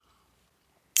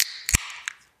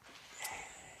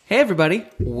Hey everybody,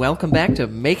 welcome back to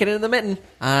Making It in the Mitten.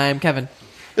 I'm Kevin.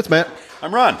 It's Matt.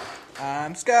 I'm Ron.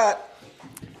 I'm Scott.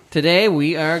 Today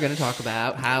we are going to talk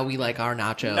about how we like our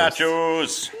nachos.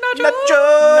 Nachos.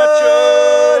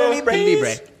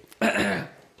 Libre.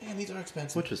 Damn, these are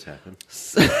expensive. What just happened?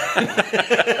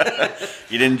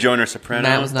 You didn't join our soprano.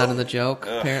 Matt was not in the joke,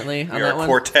 apparently, on We that are a one.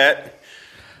 quartet.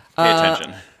 Pay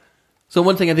attention. So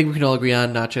one thing I think we can all agree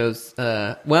on, nachos,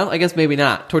 well, I guess maybe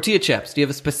not. Tortilla chips. Do you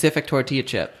have a specific tortilla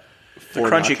chip? The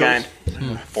crunchy kind.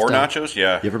 Four nachos?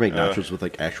 Yeah. You ever make nachos with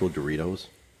like actual Doritos?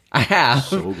 I have.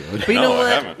 So good. But you know No, I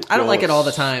what? haven't. I don't like it all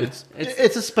the time.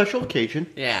 It's a special occasion.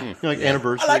 Yeah. You know, like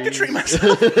anniversary. I like to treat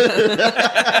myself.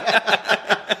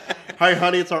 Hi,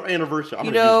 honey, it's our anniversary. I'm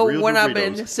You gonna know, use real when I've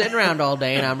Doritos. been sitting around all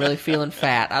day and I'm really feeling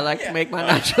fat, I like to make my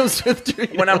nachos with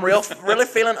Doritos. When I'm really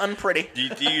feeling unpretty. Do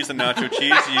you use the nacho cheese?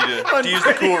 Do you use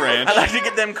the Cool Ranch? I like to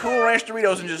get them Cool Ranch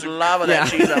Doritos and just lava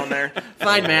that Yeah. cheese on there.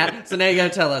 Fine, Matt. So now you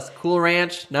got to tell us. Cool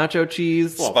Ranch, nacho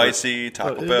cheese. Spicy,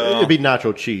 Taco It'd Bell. be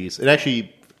nacho cheese. And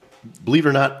actually, believe it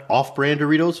or not, off-brand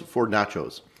Doritos for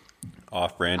nachos.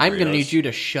 Off-brand I'm going to Doritos. need you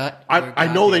to shut I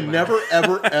know they your goddamn mouth.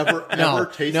 never, ever, ever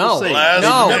taste no, the same.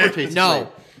 no, They never taste no. the same.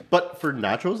 But for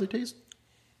nachos, they taste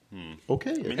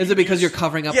okay. Is it because you're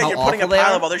covering up Yeah, how you're putting a awful they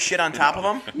pile are? of other shit on top of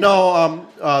them.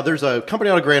 No, there's a company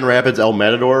out of Grand Rapids, El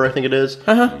Matador, I think it is.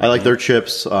 I like their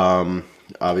chips.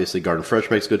 Obviously, Garden Fresh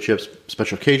makes good chips.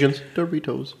 Special occasions,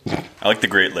 Doritos. I like the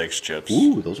Great Lakes chips.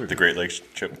 Ooh, those are the good. Great Lakes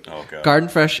chip. Oh, God. Garden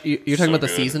Fresh, you're talking So about the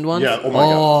good. seasoned ones? Yeah, oh my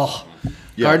God.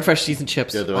 Yeah. Garden Fresh seasoned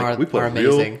chips Yeah, they're like, we put are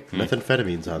amazing. real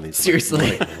methamphetamines on these.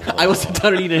 Seriously. I will sit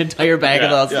down and eat an entire bag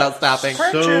of Yeah. those without stopping.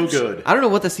 So chips. good. I don't know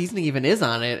what the seasoning even is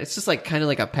on it. It's just like kind of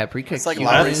like a paprika. It's like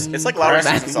cumin, Lowry's- it's like Lowry's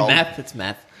meth, seasoned salt. meth. It's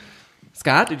meth.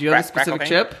 Scott, did you have a Crack specific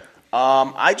cocaine? chip?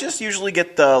 I just usually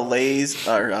get the Lay's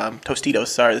or Tostitos.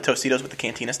 Sorry, the Tostitos with the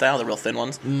Cantina style, the real thin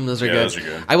ones. Those are Yeah, good. those are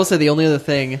good. I will say the only other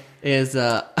thing is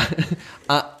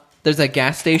there's a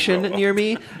gas station near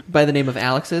me by the name of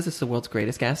Alex's. It's the world's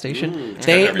greatest gas station.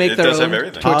 They got make it their does have own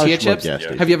everything. tortilla Taj chips. gas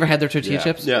station. Have you ever had their tortilla Yeah.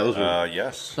 chips? Yeah, those are.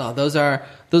 Yes. Oh, those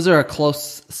are a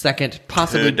close second,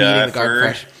 possibly Could beating die the Garden for-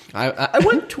 Fresh. I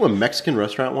went to a Mexican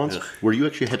restaurant once where you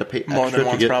actually had to pay More extra than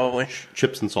once, to get probably.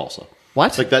 chips and salsa.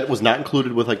 What? Like that was not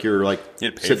included with like your like You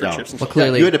had to pay sit for down. chips and Well, salsa?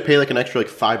 clearly- you had to pay like an extra like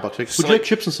 $5. Like, would you like like-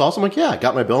 chips and salsa? I'm like, yeah. I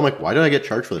got my bill. I'm like, why did I get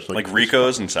charged for this? Like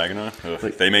Rico's and Saginaw. Ugh,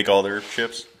 they make all their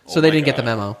chips. So they didn't get the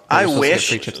memo. They I were supposed to get wish.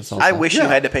 free chips and salsa. I wish you Yeah.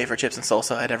 had to pay for chips and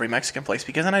salsa at every Mexican place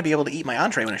because then I'd be able to eat my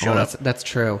entree when it Oh, showed up. that's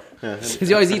true. Because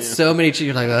you always eat so many chips.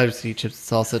 You're like, I just eat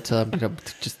chips and salsa till I'm gonna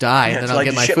just die, and Yeah, then so I'll I get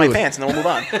just my shit food. my pants and then we'll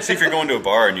move on. See if you're going to a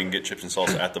bar and you can get chips and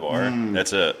salsa at the bar.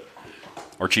 That's it.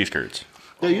 Or cheese curds.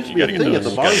 There used to You be a gotta get thing at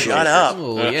those. the bar. Gotta Shut up.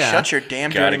 Oh, yeah. Shut your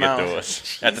damn Gotta dirty get mouth.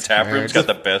 those. At the tap room, it's got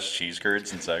the best cheese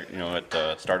curds inside,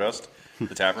 at Stardust.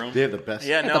 The tap room. They have the best.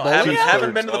 Yeah, the no, bowling haven't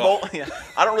alley? been to the Oh. bowl. Yeah,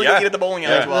 I don't really Yeah. eat at the bowling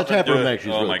alley Yeah. as well. The tap Do room it.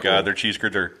 actually is Oh really my cool. God, their cheese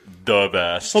curds are the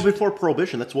best. Well, before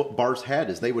Prohibition, that's what bars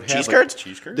had. Is they would have Cheese like, curds?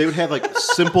 Cheese curds? They would have like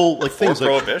simple like things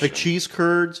like Prohibition. cheese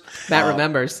curds. Matt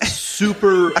remembers.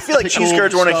 Super. I feel like cheese pickled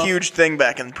curds weren't a stuff. huge thing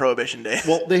back in Prohibition days.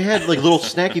 Well, they had like little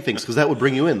snacky things because that would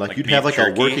bring you in. Like, you'd have beef like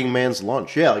jerky? a working man's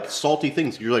lunch. Yeah, like salty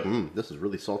things. You're like, this is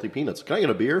really salty peanuts. Can I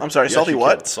get a beer? I'm sorry, Yes, salty you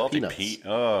what? can. Salty Peanuts. Pete.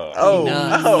 Oh. oh,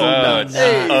 Nuts. no.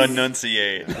 Hey. Enunciate.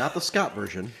 Not the Scott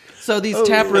version. So these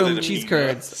tap room rather than cheese eat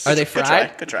curds, are they Good try.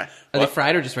 fried? Good try. Are they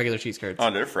fried or just regular cheese curds? Oh,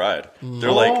 they're fried. They're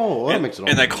Oh, like, well, that and, makes it all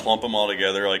and they better. clump them all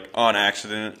together like on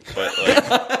accident, but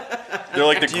like they're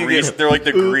like the you grease. get- They're like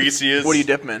the greasiest. What do you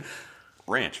dip them in?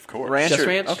 Ranch, of course. Ranch? Just or-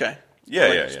 ranch? Okay. Yeah,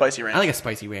 Like yeah, yeah. Spicy ranch. I like a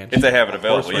spicy ranch. If they have it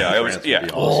available, yeah. I always, Ranch yeah. would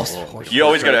be awesome. You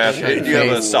always got to ask, Okay. do you have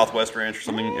a Face. Southwest Ranch or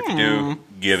something? If you do,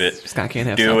 give it. Scott can't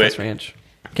have Do Southwest it. ranch.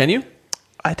 Can you?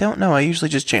 I don't know. I usually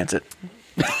just chance it.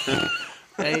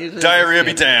 Diarrhea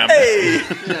be damned.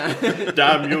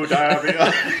 Damn you,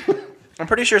 diarrhea. I'm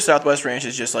pretty sure Southwest ranch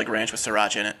is just like ranch with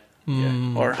sriracha in it.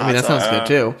 Or hot I mean, that sauce. sounds good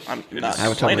too. I'm It not. is- I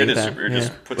would totally it eat is that, super- yeah.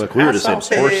 Just put Look, some we were hot just saying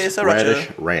sauce. horseradish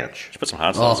ranch. Just put some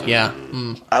hot sauce. Oh in yeah.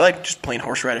 it. I like just plain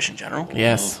horseradish in general.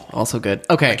 Yes. Also good.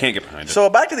 Okay. I can't get behind it. So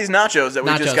back to these nachos that we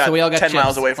Nachos. just got, So we all got 10 miles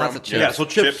chips. away Lots from. of chips. Yeah, so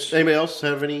chips. Chips. Anybody else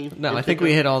have any? No, I think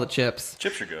we hit all the chips.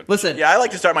 Chips are good. Listen, Yeah, I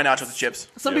like to start my nachos with chips.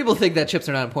 some people think that chips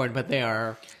are not important, but they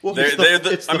are. Well, They're- it's they're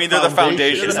the- it's I mean, they're the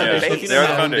foundation, yeah. It's They're the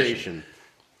foundation.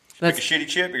 Pick That's, a shitty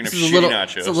chip, you're going to this have is a shitty little.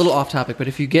 nachos. It's a little off topic, but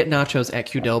if you get nachos at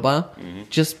Qdoba,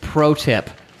 just pro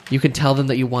tip, you can tell them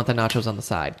that you want the nachos on the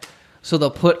side. So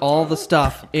they'll put all the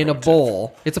stuff in a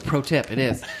bowl. It's a pro tip. It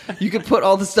is. You can put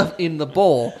all the stuff in the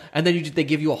bowl, and then they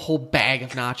give you a whole bag of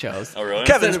nachos. Oh, really?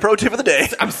 Kevin's pro tip of the day.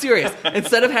 I'm serious.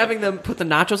 Instead of having them put the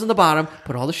nachos in the bottom,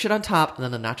 put all the shit on top, and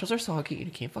then the nachos are soggy and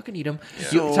you can't fucking eat them.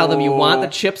 You tell them you want the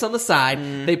chips on the side.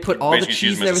 They put all the Basically, use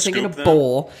cheese and them as a everything in a scoop, then?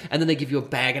 bowl, and then they give you a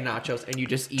bag of nachos, and you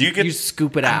just eat. You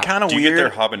scoop it out. Kind of Do you get their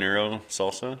weird. habanero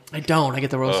salsa? I don't. I get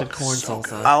the roasted corn so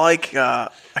salsa.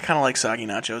 I kind of like soggy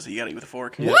nachos that you gotta eat with a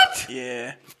fork. What?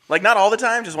 Yeah. Like not all the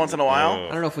time, just once in a while.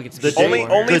 I don't know if we can The speak day- Only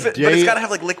anymore. if it, The but it's day- gotta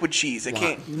have like liquid cheese. It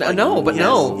can't. No, but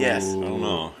no. Yes. I don't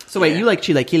know. So wait, you like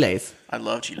chilaquiles? I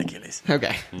love chilaquiles.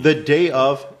 Okay. The day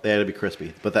of, they had to be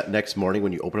crispy. But that next morning,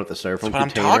 when you open up the styrofoam what I'm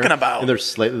container, talking about. and they're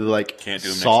slightly like Can't do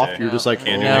 'em next soft, day. you're just like,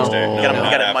 Can't do No. next day. You You gotta, No.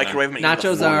 you gotta Not microwave them. and eat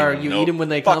them Nachos before are you- you Nope. eat them when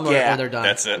they Fuck come yeah. or they're done.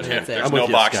 That's it. That's There's I'm no with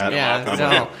you, box in Scott. the Yeah, box.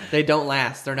 no, they don't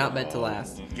last. They're not meant to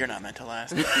last. You're not meant to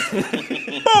last.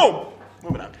 Boom.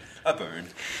 Moving on. A burn.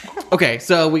 Okay,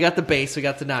 so we got the base, we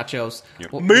got the nachos,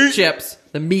 Yep. Well, Meat. the chips,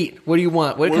 the meat. What do you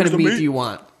want? What kind of the meat meat? do you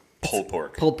want? Pulled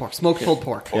pork. Pulled pork, smoked pulled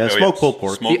pork. Yeah, smoked pulled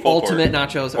pork. Smoked The pulled ultimate pork.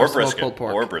 nachos or are smoked brisket. pulled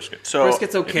pork. Or brisket. So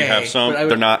Brisket's okay. If you have some, but I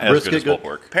would- they're not as good Brisket as pulled good.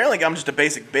 pork. apparently I'm just a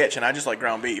basic bitch and I just like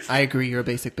ground beef. I agree, you're a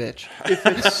basic bitch.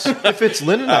 if it's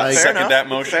Lynn and I, Fair second enough. that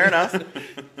motion. Fair enough.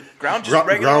 Ground just Gro-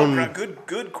 regular ground-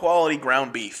 good quality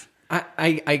ground beef.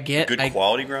 I get. Good I,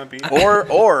 quality ground beef?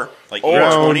 Or Like or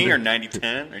 80-20 or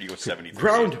 90-10? Or do you go 70-30?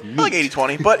 ground I meat. like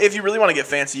 80-20, but if you really want to get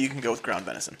fancy, you can go with ground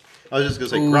venison. I was just gonna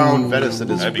say ground venison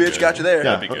is. That'd be Bitch good. got you there. Yeah,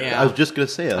 That'd be good. Yeah. I was just gonna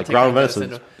say I'll like take ground venison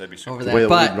venison. That'd be super over The there. way that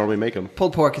But we normally make them.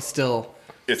 pulled pork is still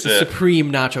It's the a, supreme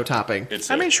nacho topping. it's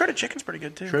I a- mean, shredded chicken's pretty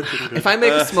good too. If I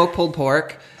make a smoked pulled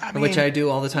pork, mean, which I do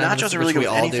all the time, nachos which are really we good with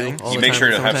all anything. do. All you the make time sure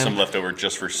in to the have summertime. some left over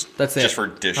just for That's it. just for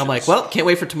dishes. I'm like, well, can't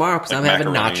wait for tomorrow because Like I'm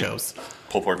having macaroni. nachos.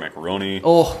 Pulled pork macaroni.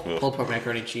 Oh, Ugh. pulled pork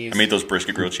macaroni and cheese. I made those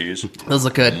brisket grilled cheese. Those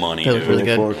look good. Money, they look dude. really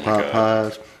good. Pork pot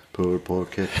pies, pulled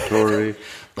pork yakitori,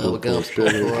 pulled Bubblegum, pork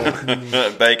chili. pulled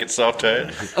pork. Bacon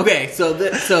sauteed. Okay,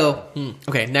 so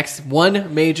okay, next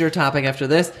one major topic after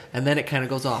this, and then it kind of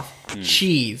goes off.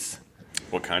 Cheese.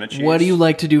 What kind of cheese? What do you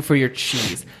like to do for your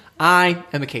cheese? I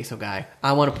am a queso guy.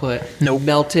 I want to put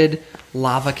melted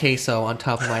lava queso on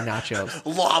top of my nachos.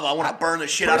 Lava, I want to burn the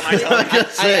shit out of my tongue.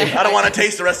 I don't want to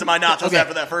taste the rest of my nachos Okay,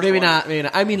 after that first maybe one. not. Maybe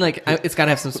not. I mean, like, it's got to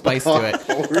have some spice to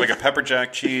it. Like a pepper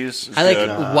jack cheese. is I like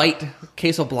good. white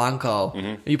queso blanco.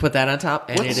 You put that on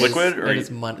top, and it is liquid or it is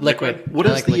liquid. What I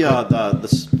is like the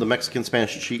liquid. the Mexican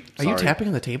Spanish cheese? Are you tapping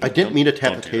on the table? I didn't mean to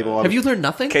tap Don't the do table. that. Have you learned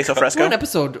nothing? Queso fresco? We're an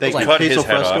episode. They like, cut queso his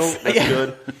head fresco. off. That's Yeah.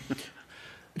 good.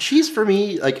 Cheese for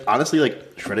me, like honestly,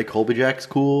 like shredded Colby Jack's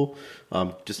cool.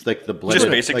 Just like the blended,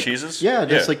 Just basic like, cheeses? Yeah,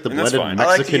 just Yeah, like the and that's blended fine. I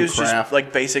like to Mexican use craft. just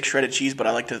like basic shredded cheese, but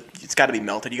I like to. It's got to be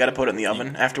melted. You got to put it in the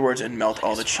oven afterwards and melt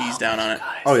all the cheese down on it.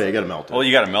 Oh yeah, you gotta melt it. Well,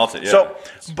 you got to melt it. Yeah. So,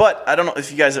 but I don't know if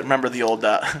you guys remember the old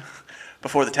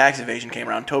before the tax evasion came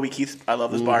around. Toby Keith's I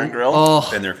Love This Bar and Grill. Oh,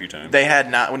 been there a few times. They had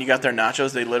not when you got their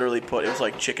nachos. They literally put it was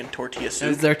like chicken tortilla it soup.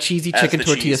 was their cheesy As chicken the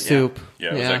tortilla cheese, yeah. soup.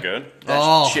 Yeah, was that good? That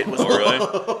Oh. shit was Oh,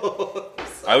 really?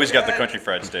 I always got the country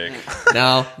fried steak.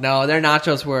 No, their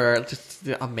nachos were just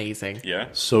amazing. Yeah.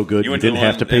 So good, you went to didn't the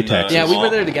have one to pay in, taxes. Yeah, we were Oh.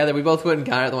 there together. We both went and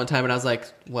got it the one time, and I was like,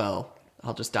 well,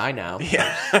 I'll just die now.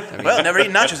 Yeah. Well, never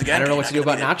eating nachos again. I don't know what to do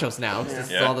about nachos now.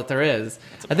 This is all that there is.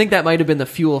 I think that might have been the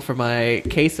fuel for my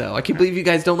queso. I can't believe you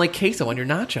guys don't like queso on your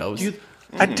nachos.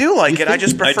 I do like it. I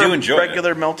just I prefer do enjoy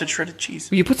regular melted shredded cheese.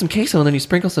 You put some queso and then you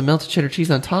sprinkle some melted cheddar cheese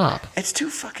on top. It's too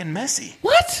fucking messy.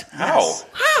 What? How?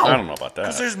 How? I don't know about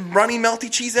Because that. there's runny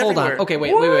melty cheese Hold everywhere. on. Okay,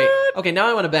 wait. Okay, now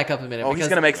I want to back up a minute. Oh, he's because-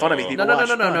 gonna make fun of me. People No. watch.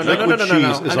 Liquid cheese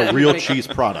is I'm a not real gonna- cheese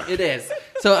product. It is.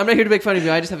 So I'm not here to make fun of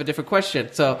you. I just have a different question.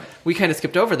 So we kind of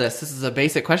skipped over this. This is a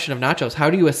basic question of nachos. How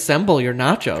do you assemble your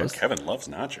nachos? Kevin loves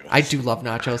nachos. I do love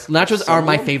nachos. Nachos are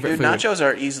my favorite Dude, food. nachos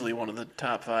are easily one of the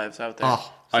top fives out there.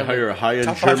 Oh, I hire a high-end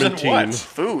Top fives German in team. what?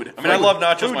 Food. I mean, I love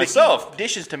nachos Food to myself. eat,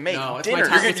 dishes to make. No, it's my dinner.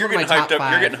 top- You're It's getting one of my hyped top up.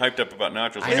 five. You're getting hyped up about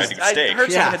nachos like I do I steak.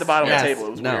 heard someone hit the bottom Yes. of the table.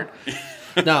 It was No. weird.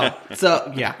 No.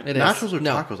 So yeah, it is. Nachos or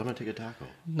no. tacos? I'm gonna take a taco.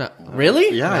 No. Really?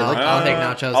 Yeah, I No, like- I'll take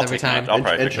nachos I'll every take time. nachos. I'll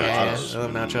probably And pick Yeah, nachos. I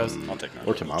love nachos. I'll take nachos.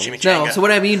 Or tamales. No, Chimichanga. so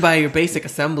what I mean by your basic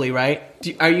assembly, right?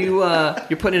 Are you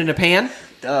you're putting it in a pan?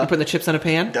 Duh. You're putting the chips in a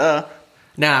pan? Duh.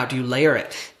 Now, do you layer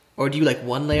it? Or do you like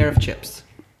one layer of chips?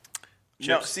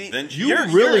 No, see, Then You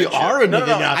really are into No,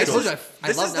 the no, I told nachos. you I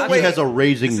This love is the nachos. way He has a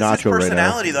raising This is nacho his right now.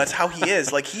 personality, though. That's how he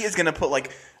is. Like, he is going to put,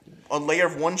 like, a layer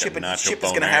of one chip, and each nacho chip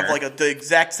is going to have, bonaire. like, the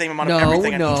exact same amount of No,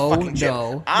 everything on no, each fucking chip.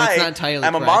 no. That's not entirely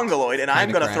I'm a correct. mongoloid, and I'm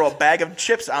Kinda going to throw a correct. bag of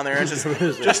chips on there and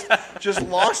just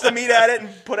launch the meat at it and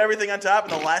put everything on top,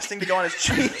 and the last thing to go on is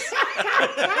cheese.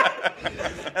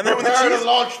 And then when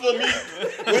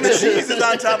the cheese is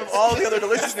on top of all the other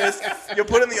deliciousness, you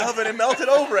put it in the oven and melt it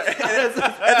over it.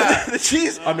 And the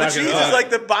cheese is like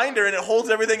the binder, and it holds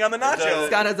everything on the nacho.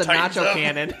 Scott has a nacho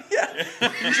cannon. Yeah.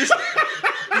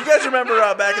 You guys remember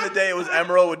back in the day, it was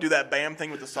Emerald would do that bam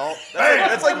thing with the salt?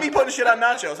 That's like me putting shit on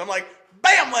nachos. I'm like,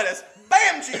 bam lettuce,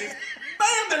 bam cheese,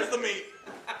 bam there's the meat.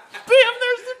 Bam,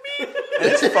 there's the meat.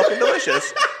 And it's fucking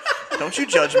delicious. Don't you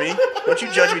judge me. Don't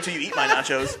you judge me till you eat my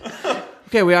nachos.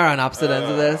 Okay, we are on opposite ends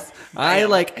of this. I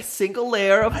like a single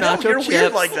layer of nacho you're chips.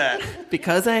 weird like that.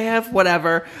 Because I have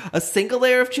whatever, a single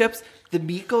layer of chips. The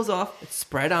meat goes off. It's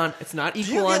spread on. It's not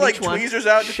equal you on get, like, each one. tweezers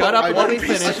out to Shut put up. one Let me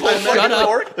piece finish. of fucking Shut up.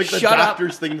 pork? Like the Shut up.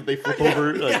 doctor's thing that they flip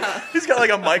over. Like, He's got like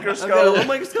a I've got a microscope. little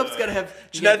microscope. It's got to have...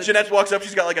 Jeanette walks up.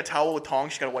 She's got like a towel with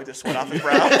tongs. She's got to wipe the sweat off his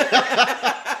brow.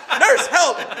 Nurse,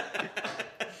 help!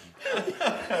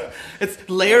 It's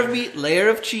layer of meat, layer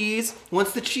of cheese.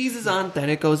 Once the cheese is on, then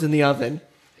it goes in the oven.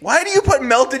 Why do you put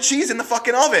melted cheese in the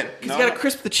fucking oven? Because you got to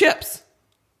crisp the chips.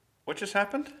 What just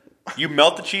happened? You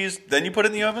melt the cheese, then you put it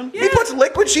in the oven? He puts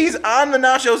liquid cheese on the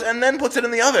nachos and then puts it in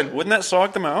the oven. Wouldn't that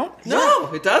sog them out?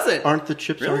 No, it doesn't. aren't the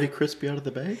chips already crispy out of the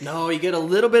bag? No, you get a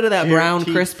little bit of that brown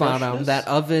Guaranteed crisp on them. freshness? That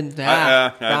oven.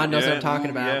 God knows what I'm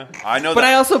talking about. Yeah. I know But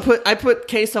that. I put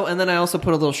queso, and then I also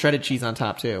put a little shredded cheese on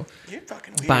top too. You're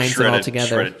fucking weird. Binds it all together.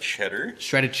 Shredded cheddar.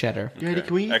 Shredded cheddar. Daddy,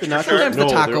 can we eat the Extra nachos? sharp? Sometimes No, the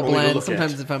they're taco only to blend. look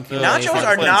Sometimes at. if I'm feeling Nachos lazy,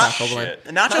 are I'll not taco blend. shit.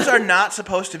 The nachos are not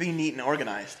supposed to be neat and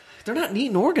organized. They're not neat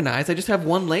and organized. I just have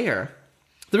one layer.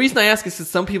 The reason I ask is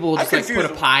because some people will just like put a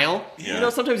confused. pile. Yeah. You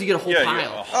know, sometimes you get a whole Yeah, pile.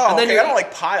 yeah. Oh, and then okay. you're, I don't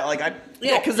like pie. Like I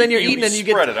yeah, because then you're you eating and you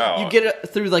spread get it out. you get it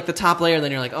through like the top layer, and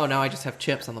then you're like, oh, now I just have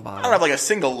chips on the bottom. don't have like a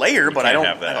single layer, but I can't don't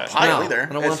have have that. a pile No, either. I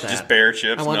don't want It's that. Just bare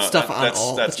chips. I want no, stuff on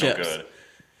all that's the no chips. good.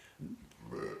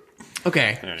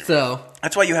 Okay, Anyway. so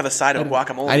That's why you have a side of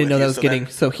guacamole. I didn't know with that you, was so getting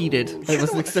that- so heated. I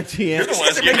wasn't expecting You're it. the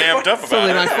ones getting amped up about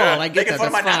Totally it. my fault. I get Making that. fun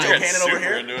of my That's nacho fine. cannon over Super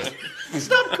here. into it.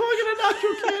 Stop calling it a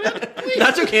nacho cannon.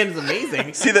 Nacho cannon is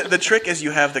amazing. See, the trick is you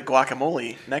have the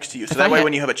guacamole next to you, so If that I way had-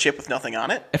 when you have a chip with nothing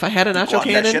on it, If I had a nacho block that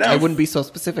cannon, shit out. I wouldn't be so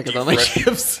specific about my fresh-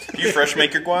 chips. Do you fresh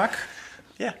make your guac?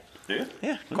 yeah, Do you?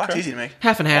 yeah, guac's easy to make.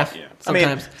 Half and half. Yeah.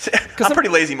 Sometimes. I mean, I'm pretty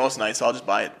lazy most nights, so I'll just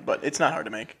buy it. But it's not hard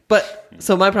to make. But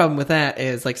so my problem with that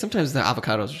is like sometimes the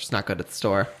avocados are just not good at the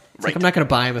store. It's like Right. I'm not going to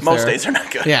buy them if Most they're, days they're not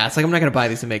good. Yeah, it's like I'm not going to buy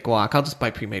these and make guac. I'll just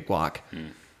buy pre-made guac.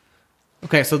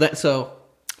 Okay, so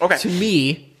Okay. to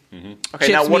me, Okay. chips,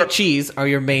 Now what? meat, cheese are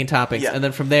your main toppings, Yeah. and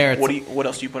then from there, it's, What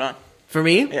else do you put on? for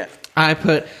me, Yeah. I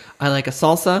like a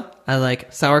salsa, I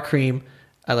like sour cream,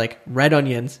 I like red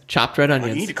onions, chopped red You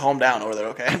onions. need to calm down over there,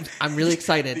 okay? I'm really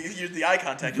excited. The eye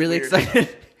contact. Really is weird. excited.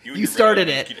 You You and your started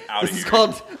red it. onions, get out of This is here.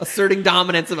 called asserting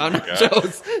dominance about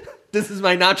nachos. This is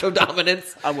my nacho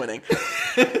dominance. I'm winning.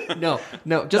 No,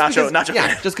 just Nacho yeah,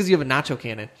 cannon. just because you have a nacho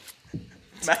cannon.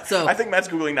 Matt, So- I think Matt's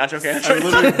googling nacho cannons. I'm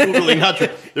literally googling nacho.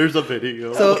 There's a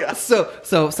video. So God.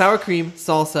 so sour cream,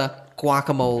 salsa,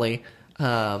 guacamole,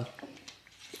 and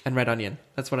red onion.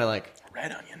 That's what I like.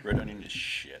 Red onion. Red onion is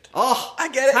shit. Oh, I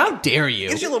get it. How dare you?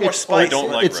 Gives you a little more spice. I don't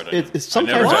like It's- red onion. it's I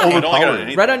never- sometimes I don't like it on overpowering.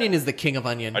 anything. Red onion is the king of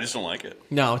onion. I just don't like it.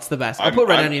 No, it's the best. I put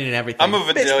red onion in everything. I'm a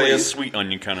Vidalia please. sweet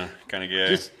onion kind of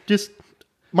guy. Just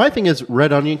my thing is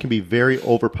red onion can be very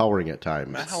overpowering at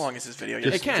times. How long is this video?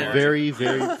 Just It can. very,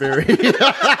 very, very.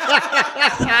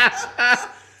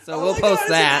 so we'll post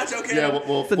that. yeah,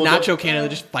 we'll, It's the we'll nacho cannon that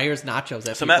just fires nachos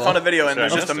at So people. Matt found a video, and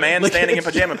there's Sorry, just a I man missed it. standing in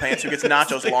pajama pants who gets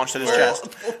nachos launched at his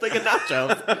chest. Full thing of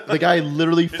nachos. The guy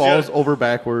literally falls it? over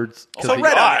backwards. 'cause So he-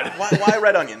 red God. onion. Why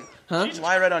red onion? Huh?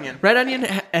 Why red onion? Red onion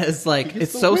is like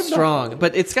it's the so window. strong,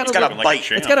 but it's got got a Like bite.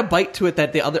 champ. It's got a bite to it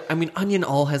that the other. I mean, onion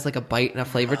all has like a bite and a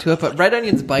flavor to it, but red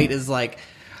onion's bite is like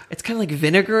it's kind of like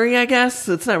vinegary, I guess.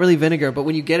 It's not really vinegar, but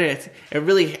when you get it,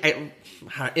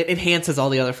 it enhances all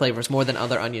the other flavors more than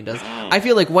other onion does. I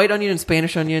feel like white onion and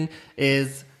Spanish onion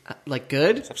is like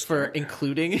good for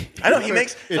including. I know he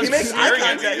makes eye Staring at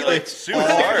contact. me Like, like super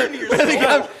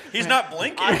hard. He's not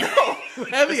blinking. having it's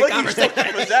a like he's conversation.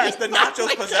 fucking possessed. The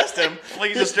nachos possessed him. Like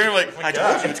he's just staring like, oh my I told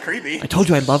God. you it's creepy. I told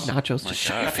you I love nachos. Just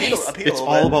shut your face. It's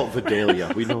all about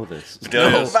Vidalia. We know this.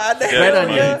 Yes. Bad Yes. Red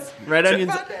Onion. onions. Red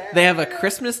onions. They have a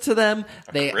Christmas to them.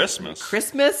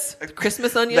 Christmas?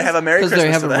 Christmas onions. They have a Merry because they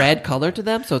Christmas have to a them. red color to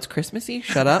them, so it's Christmassy.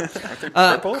 Shut up.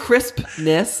 purple?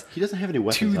 Crispness. He doesn't have any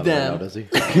weapons To on them. right now, does he?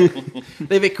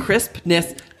 They have a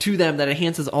crispness to them that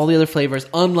enhances all the other flavors,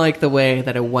 unlike the way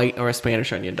that a white or a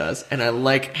Spanish onion does. And I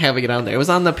like having it on there. It was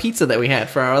on the pizza that we had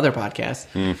for our other podcast.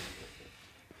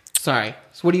 Sorry.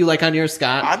 So what do you like on yours,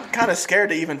 Scott? I'm kind of scared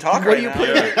to even talk What right do you now. put?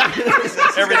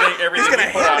 Everything He's gonna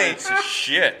we put hit on me. it's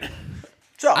shit.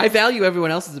 So I value everyone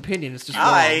else's opinion. It's just wrong.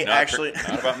 I Not actually.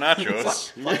 not about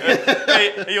nachos.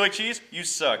 Hey, you like cheese? You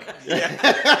suck. Yeah.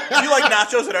 Do you like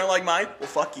nachos that aren't like mine? Well,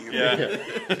 fuck you. Yeah.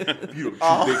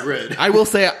 Big red. I will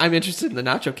say I'm interested in the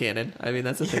nacho cannon. I mean,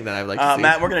 that's the thing that I'd like to see.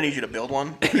 Matt, we're gonna need you to build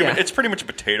one, Yeah. It's pretty much a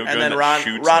potato gun and then that Ron,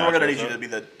 shoots we're gonna nachos need you out. to be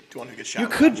the one who gets shot. You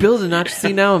with could nachos. build a nacho.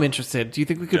 See, now I'm interested. Do you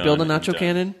think we could build a Done, nacho done.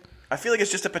 cannon? I feel like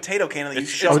it's just a potato cannon that you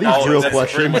It's shove. Are these all real of it.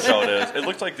 That's pretty questions? much all it is. It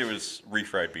looked like there was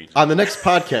refried beans. On the next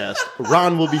podcast,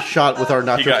 Ron will be shot with our He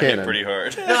nacho got hit cannon. pretty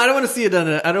hard. No, I don't want to see it done.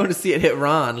 I don't want to see it hit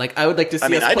Ron. Like I would like to see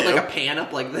mean, us I put do. like a pan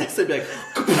up like this and be like,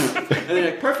 and then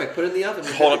like perfect. Put it in the oven.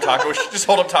 Hold up taco. Just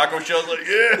hold up taco shells. Like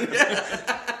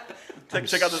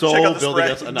Check out the so check out the building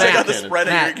spread. us a Check nacho out the cannon. spread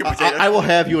of Matt, your potato. I will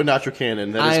have you a nacho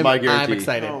cannon. That is my guarantee. I'm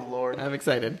excited. Oh, Lord. I'm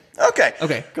excited. Okay.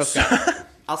 Okay, go Scott.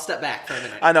 I'll step back for a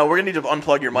minute. I know we're gonna need to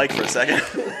unplug your mic for a second.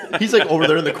 He's like over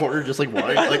there in the corner, just like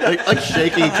whining, like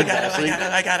shaking, I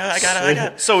got convulsing.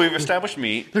 it. so, we've established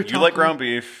meat. You like ground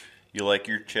beef. You like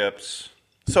your chips.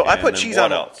 So I And put then cheese what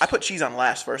on. else? I put cheese on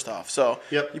last. First off, so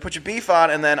Yep. you put your beef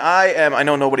on, and then I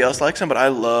know nobody else likes them, but I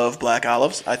love black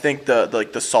olives. I think the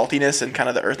saltiness and kind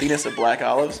of the earthiness of black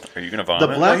olives. Are you gonna vomit?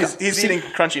 The black- He's See, eating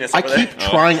crunchiness. I Over there. keep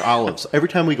trying olives every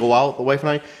time we go out. The wife and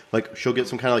I, like, she'll get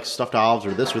some kind of like stuffed olives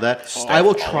or this or that. I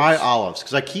will try olives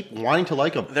because I keep wanting to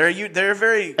like them. They're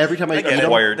very. Every time I get eat it. them,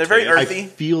 Acquired They're very taste. I earthy.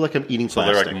 feel like I'm eating So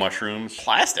they're plastic. like mushrooms.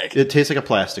 Plastic. It tastes like a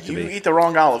plastic to You me. eat the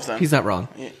wrong olives then. He's not wrong.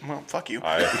 Yeah, well, fuck you.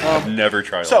 I've never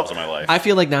tried so- olives in my life. I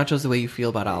feel like nachos the way you feel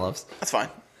about olives. That's fine.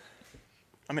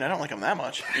 I mean, I don't like them that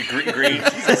much. Green. You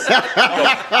said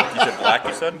black.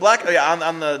 You said. Black, yeah,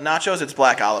 on the nachos, it's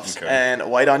black olives Okay. and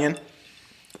white onion.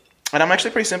 And I'm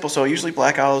actually pretty simple, so usually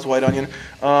black olives, white onion.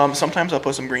 Sometimes I'll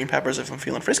put some green peppers if I'm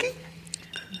feeling frisky.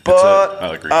 But I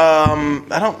like green.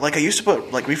 I don't like. I used to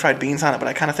put like refried beans on it, but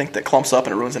I kind of think that clumps up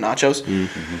and it ruins the nachos.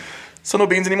 So no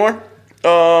beans anymore.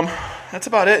 That's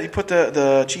about it. You put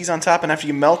the cheese on top, and after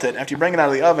you melt it, after you bring it out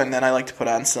of the oven, then I like to put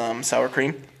on some sour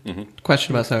cream.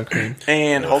 Question about sour cream.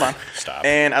 And hold on. Stop.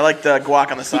 And I like the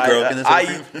guac on the side. grew up in the sour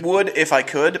I would, if I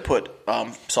could, put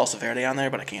salsa verde on there,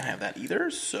 but I can't have that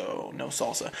either, so no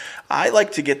salsa. I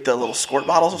like to get the little squirt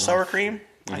bottles of sour cream.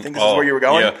 I think this is where you were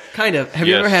going. Yeah. Kind of. Have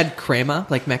you Yes. ever had crema,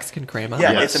 like Mexican crema?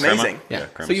 Yeah, Yes. it's amazing. Yeah.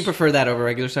 Yeah, So you prefer that over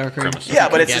regular sour cream? Cremas. Yeah,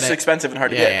 but You it's get just it. expensive and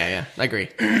hard to Yeah, get. yeah. I agree.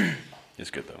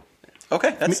 It's good though.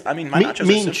 Okay, that's. I mean, my Meat, nachos are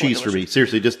meat and simple cheese for me. delicious.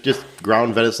 Seriously, just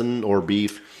ground venison or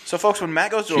beef. So, folks, when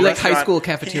Matt goes to You a like high restaurant, school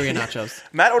cafeteria nachos?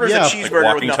 Matt orders Yeah, a like cheeseburger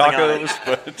Like with walking nothing on it.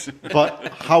 tacos, but But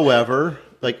however,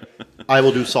 like I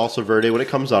will do salsa verde when it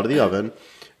comes out of the oven,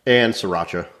 and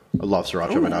sriracha. I love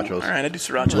sriracha in my nachos. All right, I do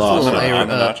sriracha. Love Little on Irish,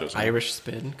 the nachos, man. Irish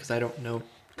spin, because I don't know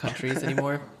countries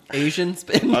anymore. Asian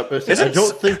spin. I don't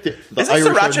think the Is Irish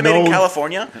it sriracha are made in known.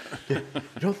 California? I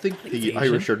don't think the Asian.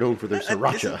 Irish are known for their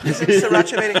sriracha. Is it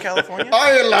sriracha made in California?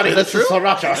 Aye, laddie, that's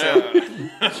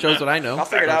sriracha. Shows what I know. I'll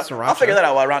figure it out. Sriracha. I'll figure that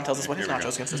out while Ron tells us what his Here we go.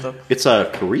 nachos consist of. It's a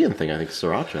Korean thing, I think.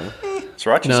 Sriracha.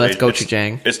 sriracha. No, that's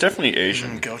gochujang. It's definitely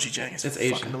Asian. Gochujang is It's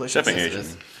fucking Asian. delicious. Definitely Yes, it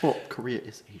Asian. Well, Korea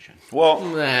is Asian. Well,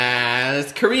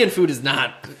 Korean food is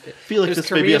not. I feel like There's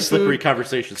this may be a Korean slippery food,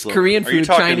 conversation. Slope. Korean are you food,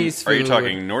 talking? Chinese food. Are you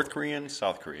talking North Korean,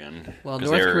 South Korean? Well, 'Cause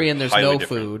North they're Korean, there's highly no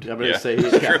different. food. I'm going to Yeah. say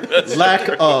lack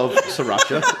of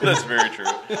sriracha. That's very true.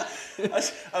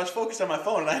 I was focused on my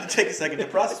phone and I had to take a second to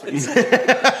process what you said.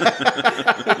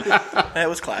 That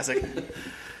was classic.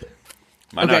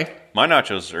 Okay. My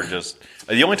nachos are just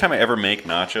the only time I ever make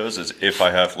nachos is if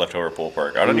I have leftover pulled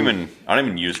pork. I don't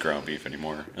even use ground beef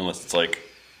anymore unless it's like,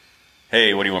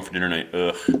 hey, what do you want for dinner tonight?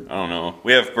 Ugh, I don't know.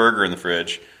 We have burger in the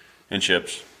fridge and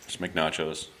chips. Just make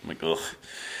nachos. I'm like, ugh.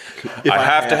 If I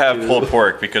have to have pulled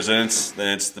pork because then it's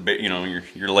the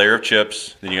your layer of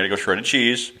chips. Then you got to go shredded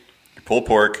cheese, your pulled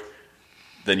pork,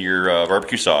 then your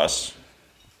barbecue sauce.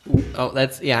 Oh,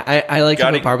 that's I like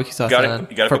to put barbecue sauce on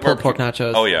you gotta for put pulled pork barbecue-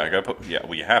 nachos. Oh yeah,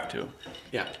 well you have to.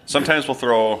 yeah. Sometimes we'll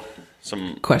throw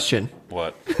some Question.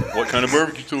 what kind of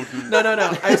barbecue sauce? No.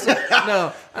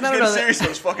 I don't Getting know. serious with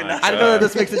those fucking nachos. I don't know that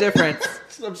this makes a difference.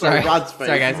 I'm sorry, Rod's face.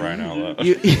 Sorry, guys. Right now,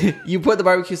 You put the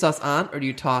barbecue sauce on, or do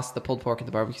you toss the pulled pork in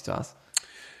the barbecue sauce?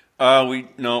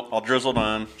 I'll drizzle it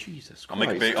on. Jesus I'll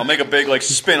Christ. make a big like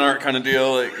spin art kind of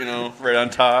deal, like right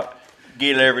on top.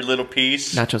 Get every little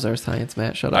piece. Nachos are science,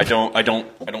 Matt. Shut up. I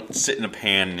don't sit in a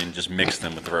pan and just mix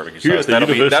them with the barbecue You're sauce. at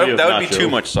the University of That would be Nacho. too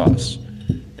much sauce.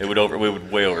 It would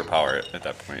way overpower it at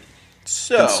that point.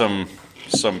 So, And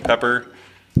some pepper,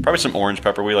 probably some orange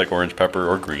pepper. We like orange pepper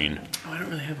or green. Oh, I don't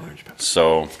really have orange pepper.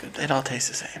 So it all tastes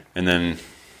the same. and then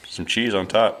some cheese on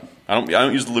top. I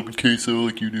don't use the liquid queso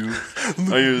like you do.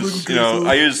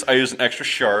 I use an extra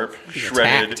sharp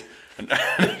shredded,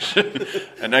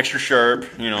 an extra sharp,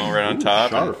 right on top.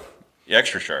 Sharp. Yeah,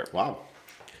 extra sharp. Wow.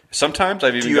 Sometimes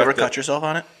I've even Do you got ever the- cut yourself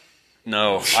on it?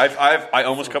 No, I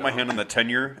almost cut my hand on the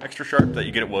 10-year extra sharp that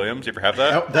you get at Williams. You ever have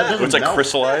that? No, that doesn't It's like melt.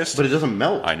 crystallized. But it doesn't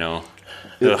melt. I know.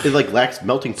 It like lacks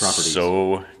melting properties.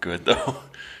 So good though.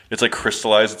 It's like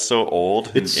crystallized. It's so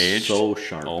old it's and aged. so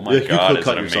sharp. Oh my You god, could is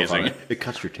cut it yourself on amazing? It. It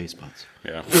cuts your taste buds.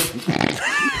 Yeah.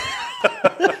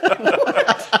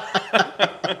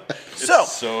 So,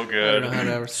 So I don't good. know how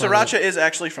to respond. sriracha is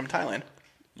actually from Thailand.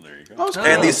 There you go. Oh, it's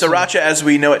And the gross. sriracha as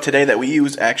we know it today that we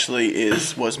use actually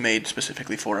was made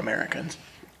specifically for Americans.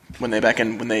 For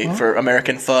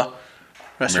American pho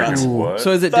restaurants. What?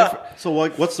 So is it Pho. different? So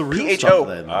like, what's the real PHO. stuff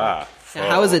then?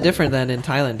 How is it different than in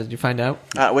Thailand? Did you find out?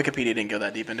 Wikipedia didn't go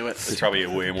that deep into it. It's probably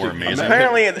way more amazing.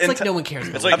 Apparently, It's like no one cares.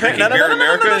 It's About like Apparently- drinking no, beer no, in no,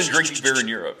 no, America no, no, and drinking beer in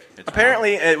Europe. It's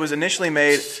apparently it was initially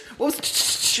made. what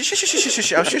was Shush,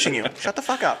 I was shushing you. Shut the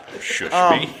fuck up. Shush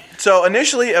me. So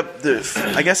initially,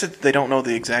 I guess they don't know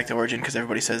the exact origin because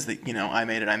everybody says that I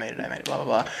made it, blah blah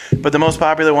blah. But the most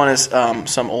popular one is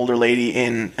some older lady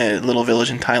in a little village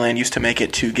in Thailand used to make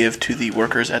it to give to the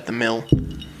workers at the mill,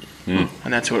 and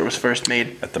that's where it was first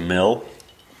made. At the mill.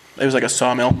 It was like a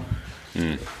sawmill.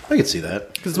 I can see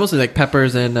that. Because it's mostly like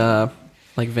peppers and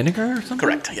like vinegar or something.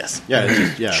 Correct. Yes. Yeah, it's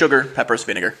just, yeah. Sugar, peppers,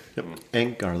 vinegar. Yep.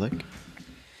 And garlic.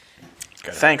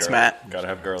 Gotta have Thanks, garlic. Matt. Gotta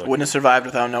have garlic. Wouldn't have survived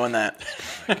without knowing that.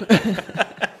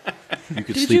 You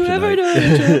could Did sleep you ever tonight. know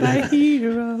that you're my I'm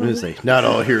hero? gonna say, not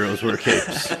all heroes wear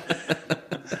capes.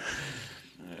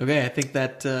 Okay, I think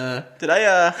that Did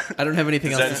I? I don't have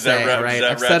anything else to does that say. wrap- Right, does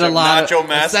that I've said a wrap lot. up Nacho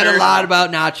I've said a Master? lot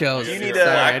about nachos. You need You're to- a Sorry,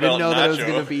 I black didn't belt know that it was nacho.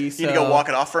 going to be. So, You need to go walk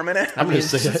it off for a minute. I'm gonna It's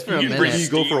say just for a you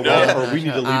minute. go for a Yeah. walk, or we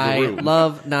need to leave I the room.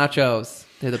 love nachos.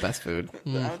 They're the best food.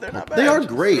 No, they're not bad. They are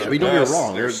great. I mean, don't get Yes, me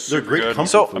wrong. they're They're super great good. comfort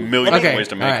So- food. A million Okay, ways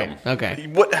to all make right, them. okay.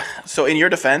 What? So in your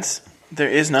defense, there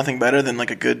is nothing better than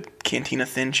like a good cantina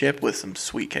thin chip with some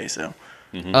sweet queso.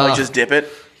 Like just dip it,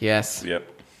 Yes, Yep.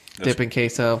 dip in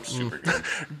queso. Super good.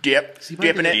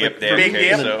 dipping it, Dip, big dip,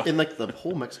 dip. queso. in like the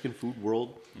whole Mexican food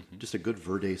world, just a good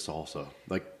verde salsa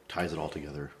like ties it all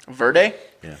together. Verde.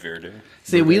 Verde.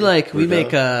 See, we make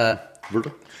Verde.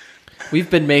 we've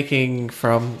been making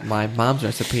from my mom's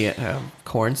recipe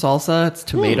corn salsa. It's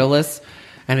tomatoless,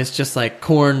 and it's just like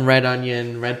corn, red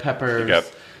onion, red peppers. You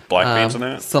got black beans in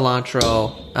that?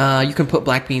 Cilantro. You can put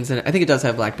black beans in it. I think it does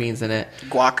have black beans in it.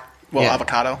 Guac. Well, Yeah.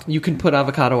 avocado. You can put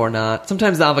avocado or not.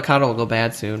 Sometimes the avocado will go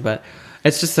bad soon, but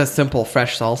it's just a simple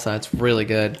fresh salsa. It's really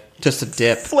good. Just a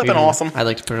dip. Flippin' awesome. I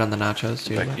like to put it on the nachos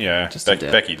too. but Yeah, just a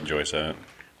dip. Becky enjoys that.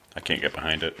 I can't get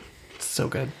behind it. It's so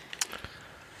good.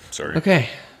 Sorry. Okay,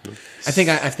 I think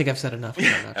I've said enough.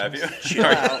 about nachos. Have you?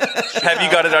 Have you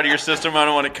got it out of your system? I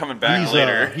don't want it coming back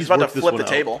later. He's about to worked this flip one the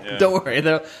out. table. Yeah. Don't worry,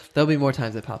 there'll be more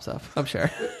times it pops up. I'm sure.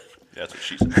 That's what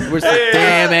she said. We're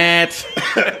damn it.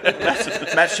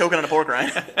 Matt's choking on a pork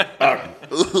rind.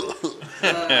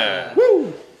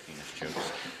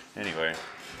 Jokes. Anyway,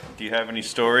 do you have any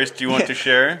stories? Do you want to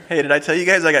share? Hey, did I tell you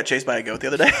guys I got chased by a goat the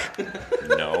other day?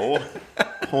 No.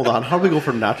 Hold on, how do we go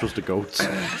from nachos to goats?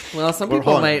 Well, some Well,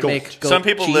 people hold on, might goat. make goat Some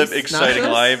people cheese live exciting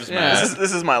nachos. lives, Yeah. man.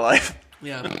 This is my life.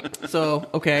 Yeah. So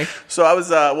okay. So I was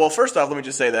well. First off, let me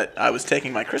just say that I was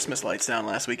taking my Christmas lights down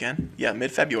last weekend. Yeah,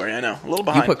 mid-February. I know, a little You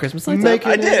behind. put Christmas lights Making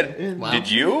up? I did. it in- Wow.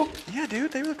 Did you? Yeah,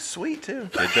 dude, they look sweet too.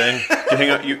 Did they? You hang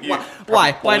out, you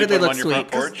Why? Why only did they put them look on your sweet?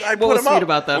 front porch? I What put was them sweet up.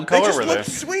 about them? What color They just were looked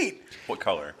they? sweet. What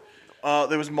color?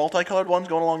 There was multicolored ones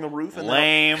going along the roof. And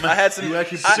Lame. I had some. You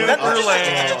actually I- put that- them up.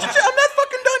 lame. I'm not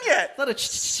fucking done yet. Not a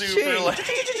Super lame.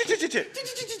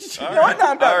 No, All I'm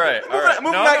done. All right. All right.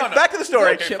 Moving No, back, no, no. back to the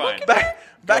story. Okay, fine.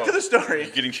 Back Go. to the story.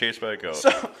 Getting chased by a goat.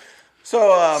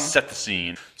 So Set the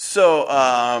scene.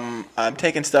 I'm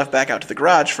taking stuff back out to the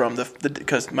garage from the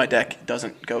because my deck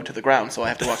doesn't go to the ground, so I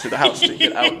have to walk through the house to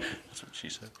get out. That's what she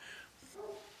said.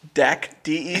 Deck,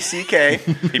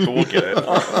 DECK. People will get it.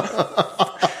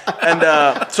 And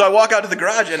so I walk out to the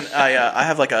garage, and I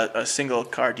have like a single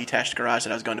car detached garage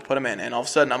that I was going to put them in. And all of a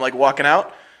sudden, I'm like walking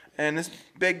out, and this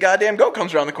big goddamn goat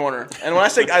comes around the corner. And when I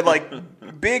say I like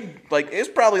big, like it's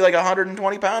probably like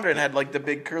 120 pounder and had like the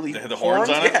big curly had the horns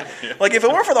on it? Yeah. Yeah. Like if it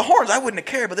weren't for the horns, I wouldn't have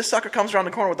cared. But this sucker comes around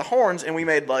the corner with the horns, and we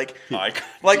made like Deep eye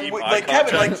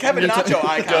Kevin Nacho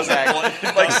eye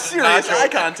contact, like serious eye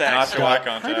contact. Nacho eye I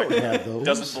contact. don't have those.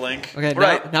 Doesn't blink. Okay,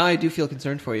 Right. now I do feel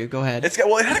concerned for you. Go ahead. It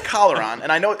had a collar on,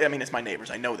 and I know. I mean, it's my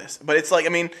neighbors. I know this, but it's like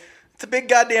it's a big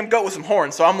goddamn goat with some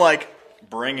horns. So I'm like,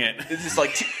 Bring it. it's just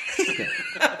like.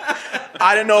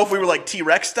 I didn't know if we were like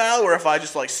T-Rex style, or if I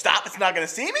just like stop, it's not gonna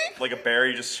see me. Like a bear,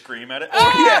 you just scream at it.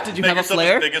 Yeah. Did you Make have a yourself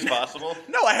flare? as big as possible.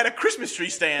 No, I had a Christmas tree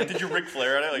stand. Did you Ric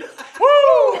Flair at it? Like,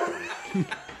 Woo!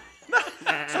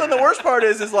 So then the worst part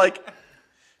is like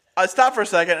I stopped for a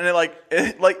second, and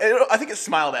I think it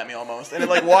smiled at me almost, and it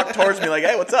like walked towards me like,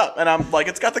 "Hey, what's up?" And I'm like,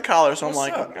 "It's got the collar," so I'm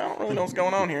like, "I don't really know what's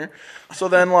going on here." So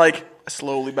then like I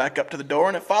slowly back up to the door,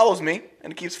 and it follows me,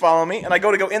 and it keeps following me, and I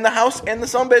go in the house, and the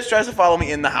sumbitch tries to follow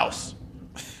me in the house.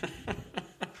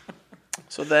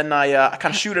 So then I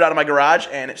kind of shoot it out of my garage,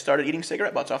 and it started eating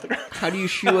cigarette butts off the ground. How do you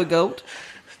shoe a goat?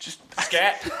 Just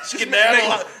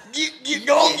skedaddle.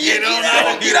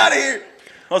 Get out of here.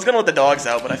 I was gonna let the dogs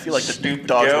out, but I feel like the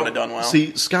dogs would have done well.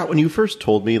 See, Scott, when you first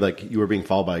told me like you were being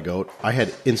followed by a goat, I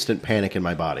had instant panic in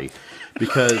my body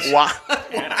because Why?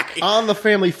 on the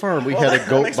family farm we had a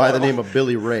goat by the name of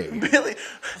Billy Ray. Billy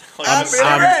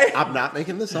Ray. I'm not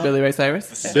making this up. Billy Ray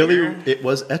Cyrus? Billy. It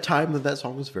was a time that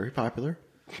song was very popular.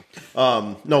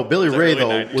 No, Billy Ray though.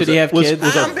 night? Was Did he have kids?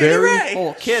 Was a I'm Billy very Ray.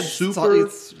 Oh, kids. Super-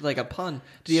 It's like a pun.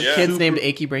 Do you have Yeah. kids Super- named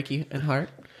Achy, Breaky, and Heart?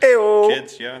 Ew.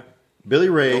 Kids, yeah. Billy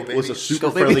Ray Go was a babies. super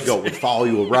Go friendly babies. goat. Would follow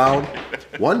you around.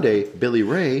 One day, Billy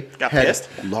Ray Got had pissed?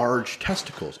 large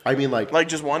testicles. I mean, like Like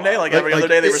just one day, like every other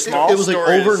day they were small. It was like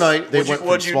Stories. overnight. They What'd you- went from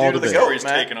what'd you small do to to the big. goat? Story's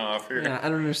man. taking off here. Yeah, I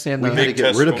don't understand We the had to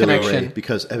get rid of Billy connection. Ray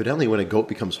because evidently, when a goat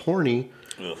becomes horny,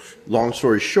 Ugh. long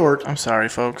story short, I'm sorry,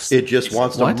 folks. it just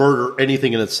wants to What? murder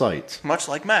anything in its sight. Much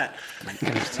like Matt. When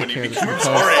he became Post.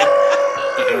 sorry.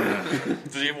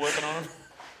 Did he have a weapon on him?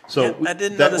 So I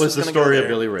didn't know that this was the gonna go story of there.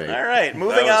 Billy Ray. All right,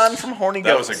 moving That was- on from horny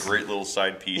That goats. was a great little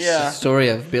side piece. Yeah. Story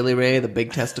of Billy Ray, the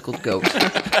big testicled goat.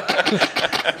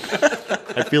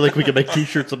 I feel like we could make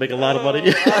T-shirts and make a lot of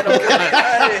money. I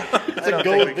don't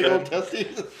Go think with we big could. old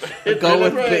testes. A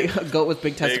goat with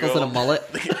big you testicles go. and a mullet.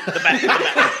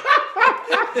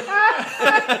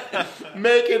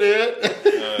 Making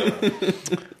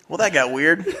it. Well, that got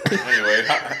weird. Anyway,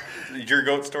 your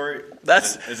goat story?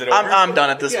 That's. Is it over? I'm done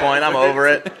at this point. I'm over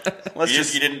it. Let's You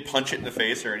just. didn't punch it in the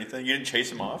face or anything? You didn't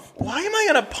chase him off? Why am I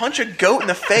gonna punch a goat in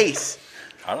the face?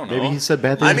 I don't know. Maybe he said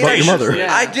bad things I mean, about your mother.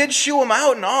 Yeah. I did shoo him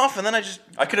out and off, and then I just.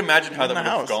 I could imagine how In that the would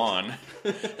have house. gone.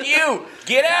 You,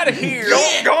 get out of here.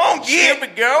 Go on,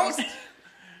 get. ghost.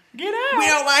 Get out. We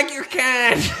don't like your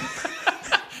kind.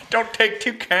 Don't take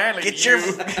too kindly. Get you.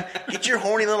 get your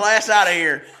horny little ass out of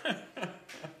here.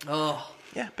 Oh,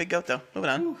 Yeah, big goat though. Moving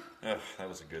on. Ugh, that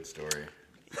was a good story.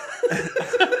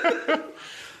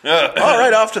 All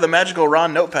right, off to the magical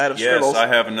Ron notepad of Yes, scribbles. I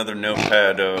have another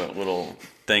notepad little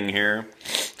thing here.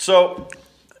 So,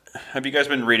 have you guys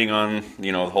been reading on,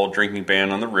 the whole drinking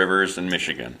ban on the rivers in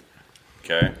Michigan?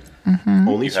 Okay.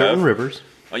 Only You certain have? rivers.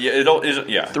 Oh, yeah,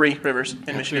 yeah. 3 rivers in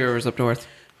 3 Michigan. rivers up north.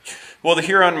 Well, the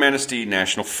Huron-Manistee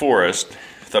National Forest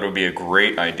thought it would be a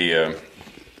great idea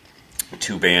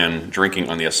to ban drinking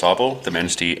on the Asabo, the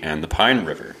Manistee, and the Pine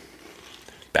River.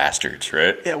 Bastards,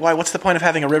 right? Yeah, why? What's the point of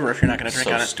having a river if you're not going to drink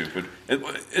So on it? stupid.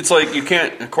 It's like you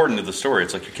can't, according to the story,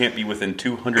 it's like you can't be within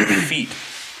 200 feet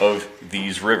of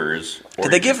these rivers. Or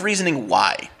Did they give reasoning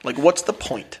why? Like, what's the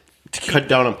point? Cut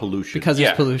down on pollution. Because Yeah.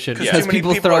 there's pollution. 'Cause Because too many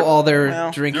people people throw are- all their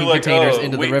well, drinking They're like, containers oh,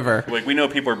 into we, the river. Like, we know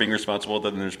people are being responsible,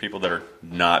 then there's people that are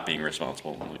not being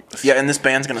responsible. Like, Yeah, and this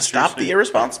ban's going to stop the Seriously?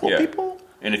 irresponsible yeah. people?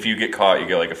 And if you get caught, you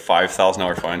get like a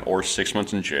 $5,000 fine or 6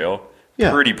 months in jail.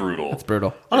 Yeah. Pretty brutal. It's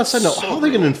brutal. On a side note, so how are they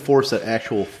going to enforce that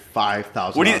actual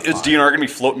 5,000? What do you? Is DNR going to be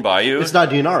floating by you? It's not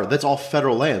DNR. That's all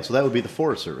federal land, so that would be the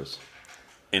Forest Service.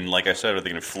 And like I said, are they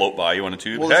going to float by you on a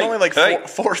tube? Well, there's Hey, only like hey.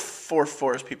 four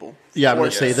forest people. Yeah, I'm going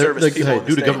to Forest say they're service people in the due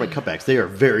to state. government cutbacks, they are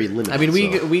very limited. I mean,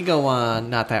 so. we go on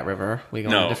not that river. We go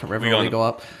on No, a different river we go when on we the- go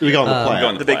up. we go on the Platte. go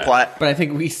on The big Platte. But I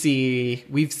think we've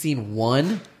seen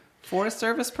one Forest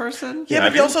Service person. Yeah,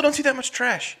 Have but you you? also don't see that much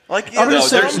trash. Like, yeah, I'm No, just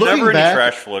saying, there's looking never any back,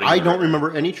 trash floating in I the don't river.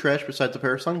 remember any trash besides a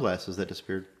pair of sunglasses that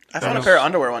disappeared. I found a pair of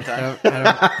underwear one I time. don't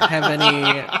have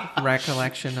any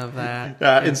recollection of that.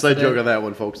 Inside joke on that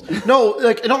one, folks. No,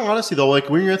 like in all honesty, though, like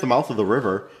when you're at the mouth of the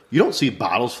river, you don't see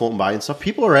bottles floating by and stuff.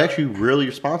 People are actually really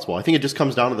responsible. I think it just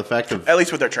comes down to the fact of At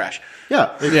least with their trash.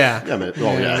 yeah, Yeah. yeah, man. Oh,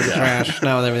 yeah, yeah. Trash.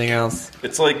 Now with everything else.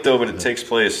 It's like though, but it takes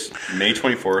place May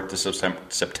 24th to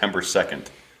September 2nd.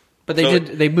 But they So-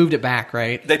 they moved it back,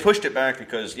 right? They pushed it back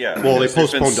because Well, they there's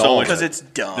been postponed all of Because it's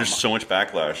dumb. There's so much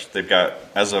backlash. They've got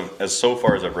as so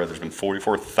far as I've read, there's been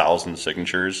 44,000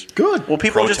 signatures. Good. Well,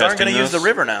 people just aren't going to protesting use the this.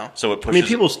 river now. So it I pushes. mean,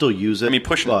 people still use it. I mean,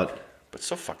 pushing, but but it's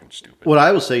so fucking stupid. what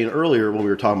I was saying earlier when we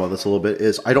were talking about this a little bit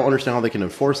is I don't understand how they can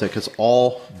enforce that because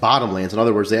all bottomlands, in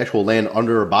other words, the actual land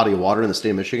under a body of water in the state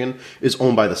of Michigan, is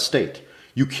owned by the state.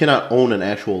 You cannot own an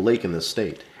actual lake in this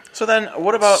state. So then,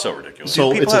 what about? So ridiculous. So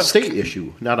people it's a have- state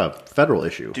issue, not a federal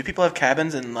issue. Do people have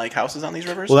cabins and like houses on these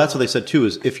rivers? Well, that's what they said too.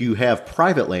 Is if you have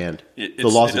private land, the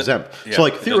It's- law's it doesn't- exempt. yeah, so,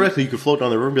 like it theoretically, you could float down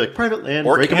the river and be like, private land,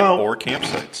 or break them camp, out. or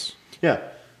campsites. Yeah,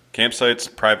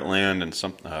 Campsites, private land, and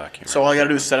some. I can't remember. So all you got to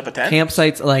do is set up a tent.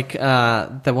 Campsites like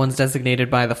the ones designated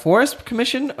by the Forest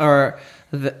Commission, or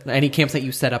any campsite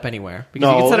you set up anywhere? Because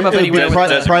you can set them up it would be anywhere.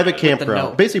 private with the campground,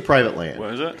 note. basically private land.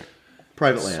 What is it?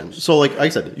 Private land. So, like I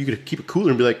said, you could keep it cooler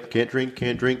and be like, can't drink,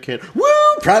 can't. Woo!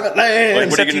 Private land! Like, what are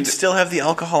Except you gonna you'd do? still have the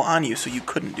alcohol on you, so you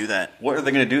couldn't do that. What are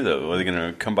they going to do though? Are they going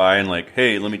to come by and like,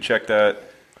 hey, let me check that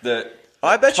Oh,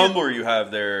 I bet you. tumbler you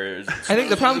have there? Is, I think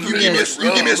the problem for me is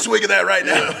You give me a swig of that right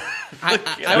now. I would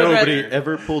Nobody rather,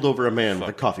 ever pulled over a man with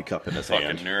a coffee cup in his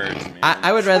fucking hand. nerds, man.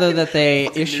 I would rather that they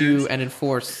issue and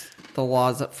enforce the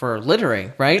laws for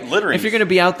littering, right? Littering. If you're going to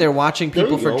be out there watching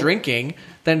people you for go. drinking,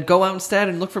 then go out instead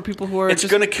and look for people who are It's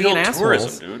just going to kill being tourism,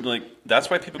 assholes. dude. Like that's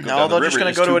why people go No, down the they're river. just gonna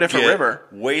is go to a different get river.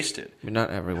 Wasted. I mean, not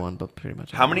everyone, but pretty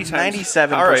much. How many everyone. times?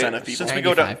 97% All right, of people. Since we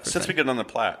go down, 95%. since we go down the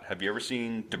Platte, have you ever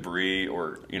seen debris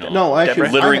or No, actually,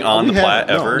 littering on the Platte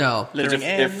no. ever? No. 'Cause Littering it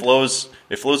and- flows.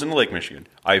 It flows into Lake Michigan.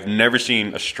 I've never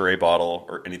seen a stray bottle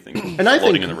or anything And I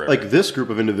floating think in the river. like this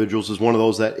group of individuals is one of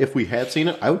those that if we had seen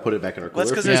it, I would put it back in our cooler.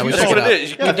 That's 'cause If there's- you that's saw- what it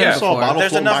is. Yeah, if you Yeah, saw a bottle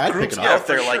There's floating by, enough I'd pick groups it Yeah, up. out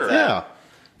there for like sure. that. Yeah,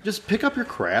 just pick up your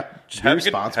crap. Be Have a good-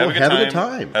 responsible. have a Have a good good time.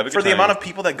 time. Have a good For the time. amount of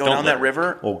people that go Don't down that litter.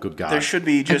 river, Oh, good God. there should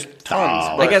be just tons.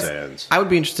 Oh, I guess Sense. I would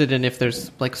be interested in if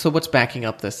there's like, so what's backing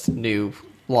up this new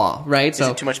law, right? Is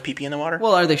so it too much pee-pee in the water?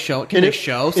 well, are they show? Can And they it-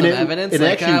 show and some it- evidence? it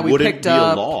Like, actually we wouldn't picked be a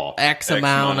up law. X X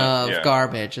amount amount, of yeah.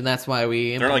 garbage, and that's why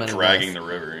we They're implemented like dragging this. the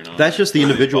river. You know, That's just the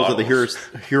individuals of the Bottles.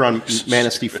 Huron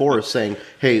Manistee Forest saying,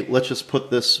 "Hey, let's just put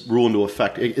this rule into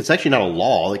effect." It's actually not a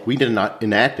law; like we did not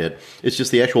enact it. It's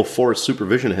just the actual forest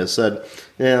supervision has said,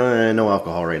 "No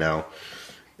alcohol right now."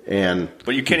 And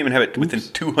But you can't even have it within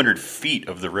 200 feet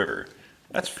of the river.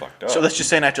 That's fucked up. So let's just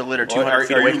say I have to litter Well, 200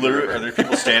 feet away from the are river. there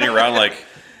people standing around like,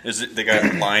 is it? They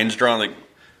got lines drawn like,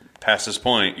 past this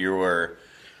point, you are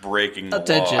breaking the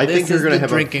Attention. law. I This think you're is going to the have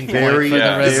drinking a point very, for the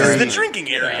Yeah. river. This is very, the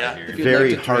drinking area. If you'd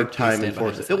very like to hard drink, please time stand behind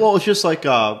enforcing. us. Well, it's just like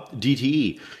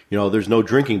DTE. You know, there's no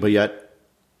drinking, but yet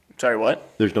Sorry, what?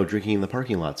 there's no drinking in the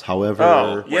parking lots. However,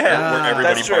 Oh, yeah. where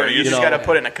everybody That's true. parties. You just You got know. to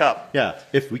put it in a cup. yeah,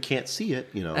 if we can't see it,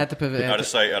 you know, At the pivot. Out of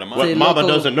sight, out of Say what mind. Mama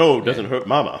local- doesn't know doesn't hurt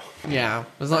Mama. Yeah,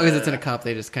 as long as it's in a cup,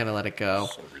 they just kind of let it go.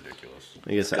 So ridiculous.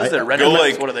 I guess Because they're red Go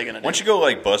limits, like, what are they going to do? once you go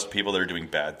like bust people that are doing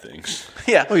bad things,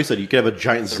 Yeah. Oh, you said you could have a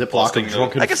giant They're Ziploc busting of the-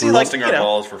 drunken I can see, fruit. like, busting you our know.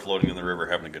 balls for floating in the river,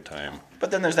 having a good time.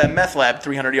 But then there's that meth lab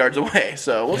 300 yards away,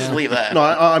 so we'll just leave that. No,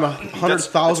 I'm That's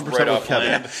 100,000% right with off Kevin.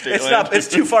 land, state It's land. not. It's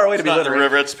too far away to It's be not in the littering.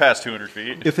 river. It's past 200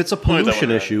 feet. If it's a Only that pollution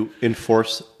one, issue,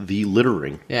 enforce the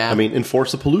littering. Yeah. I mean,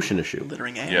 enforce the pollution issue.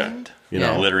 Littering Yeah. and You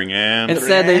Yeah. know, Littering and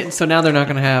Instead, so now they're not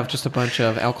going to have just a bunch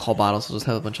of alcohol bottles. They'll just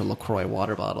have a bunch of LaCroix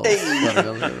water bottles. floating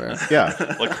on the river. yeah,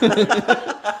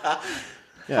 like,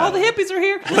 yeah. All the hippies are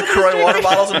here. LaCroix water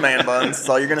bottles and man buns. That's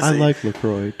all you're going to see. I like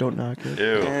Lacroix. Don't knock it.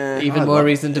 ew. Even more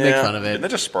reason to make Yeah. fun of Isn't it.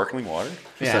 that just sparkling water?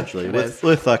 Yeah, Essentially, it with is.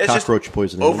 with It's just cockroach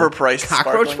poisoning. Overpriced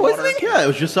Cockroach sparkling water. poisoning? Yeah, it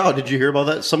was just out. Did you hear about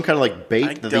that? Some kind of like I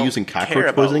bait that they don't use in care cockroach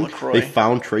about poisoning. LaCroix. They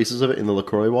found traces of it in the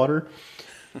Lacroix water.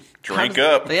 Drink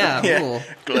up. Yeah, Yeah. cool.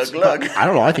 Glug glug. I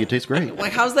don't know. I think it tastes great.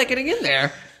 Like, how's that getting in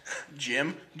there?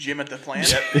 Jim at the plant.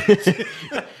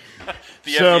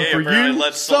 The Some FDA for apparently you,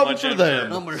 lets so some much for in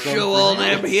them. I'm going to show all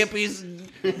them hippies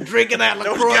drinking that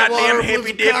LaCroix goddamn water with hippie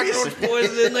some dippies. cockroach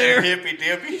poison in there. Hippy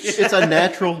dippy. It's a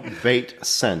natural bait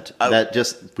scent that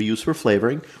just we use for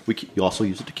flavoring. You also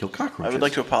use it to kill I cockroaches. would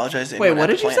like to apologize. To Wait, anyone what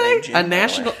at did the you plant say? named Jim, A by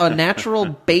the way. natural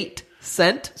bait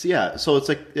scent? So, yeah, so it's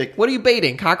like What are you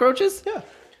baiting? Cockroaches? yeah.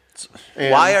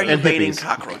 And- Why are you and baiting hippies.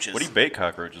 cockroaches? What do you bait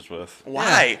cockroaches with?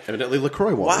 Why? Evidently,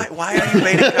 Lacroix Why? water. Why are you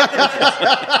baiting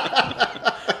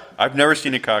cockroaches? I've never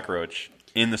seen a cockroach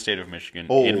in the state of Michigan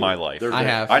Oh, in my life. they're I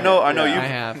there. have. I know Yeah, you've. I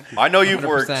have. I know you've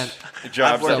worked 100%.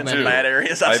 jobs I've worked in so too. many. bad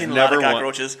areas. I've seen a lot of never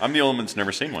cockroaches. I'm the only one that's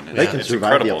never seen one. They can It's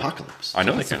survive the incredible. apocalypse. I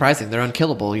know they can. Surprising. They're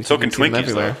unkillable. You So can can see them Twinkies,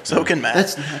 everywhere. So can Matt.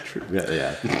 That's not true.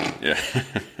 Yeah. Yeah,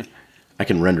 I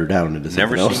can render down into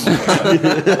never something seen. else.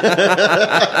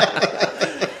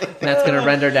 That's going to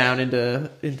render down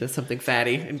into something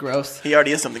fatty and gross. He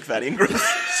already is something fatty and gross.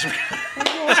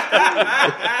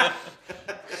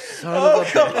 Oh,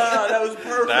 come on. That was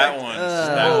perfect. That one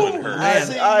hurt. I I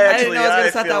didn't actually- know I was going I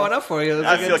to set that feel- one up for you. It was a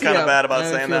I good feel kind tee-up. of bad about I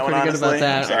saying feel that one, pretty good honestly. about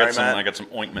that. Sorry, I Matt. got some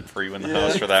ointment for you in the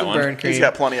house for that Some one. burn cream. He's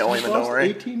got plenty of ointment, don't Lost worry.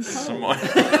 18 pounds. Some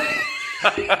ointment.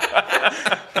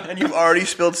 And you've already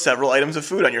spilled several items of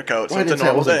food on your coat, so Well, I it's a didn't say it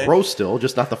normal wasn't day. gross still,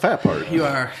 just not the fat part. You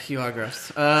are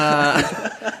gross.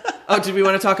 Did we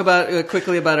want to talk about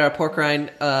quickly about our pork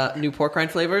rind, new pork rind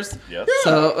flavors? Yes.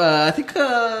 So I think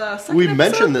second We episode?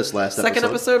 mentioned this last second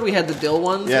episode. We had the dill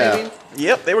ones. Yeah. Maybe?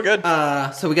 Yep, they were good.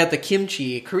 So we got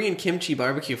the Korean kimchi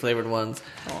barbecue flavored ones.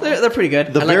 They're pretty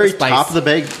good. The I like very spice. top of the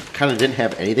bag kind of didn't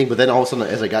have anything, but then all of a sudden,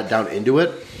 as I got down into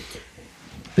it,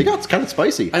 They got kind of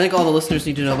spicy. I think all the listeners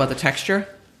need to know about the texture.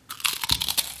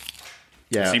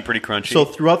 Yeah. Seem pretty crunchy. So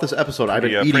throughout this episode, I've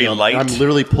been Pretty, eating pretty them. light. I'm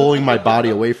literally pulling my body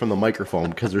away from the microphone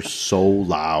because they're so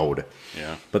loud.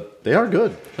 Yeah. But they are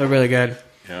good. They're really good.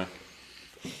 Yeah.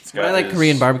 I like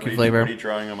Korean barbecue flavor. What are you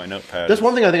drawing on my notepad? That's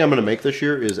one thing I think I'm going to make this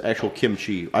year is actual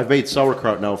kimchi. I've made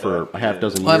sauerkraut now for a half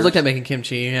dozen years. Well, I've looked at making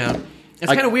kimchi. Yeah,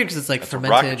 it's kind of weird because it's like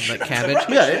fermented rocket like ship. cabbage.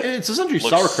 Yeah, it's essentially Looks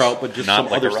sauerkraut, but just not some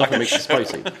like other a stuff that rocket makes it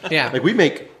spicy. Yeah. Like we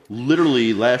make,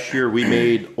 literally last year, we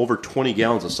made over 20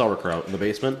 gallons of sauerkraut in the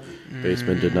basement.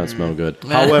 Basement did not smell good.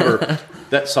 However,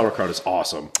 that sauerkraut is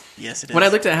awesome. Yes, it is. When I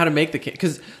looked at how to make the kimchi,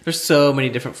 because there's so many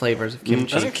different flavors of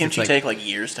kimchi. Doesn't It's kimchi like- take like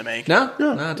years to make? No,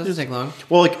 Yeah. no, it doesn't take long.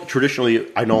 Well, like traditionally,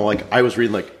 I know, like I was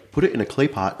reading, like put it in a clay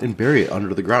pot and bury it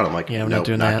under the ground. I'm like, Yeah, we're nope, not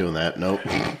doing not that. doing that. Nope.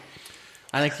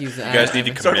 I like to use that. You guys need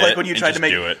to Sort of commit like when you and tried to just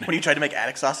make do it. when you tried to make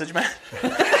attic sausage, Matt.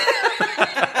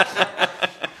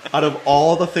 Out of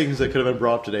all the things that could have been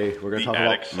brought up today, we're going to The talk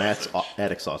attic about Matt's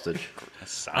attic sausage.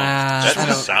 That I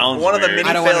don't- sounds One of the weird. many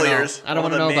I don't wanna know. failures. I don't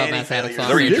One wanna of know the about many Matt's attic failures.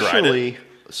 There you dried it. Traditionally,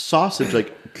 sausage,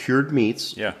 like cured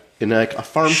meats, Yeah. in like a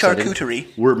farm setting, Charcuterie.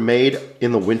 were made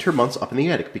in the winter months up in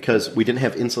the attic because we didn't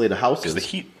have insulated houses. Because the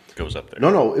heat goes up there.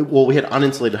 No. Well, we had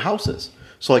uninsulated houses,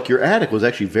 so like your attic was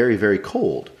actually very, very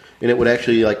cold, and it would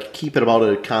actually like keep it about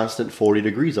a constant 40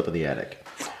 degrees up in the attic.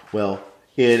 Well,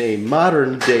 in a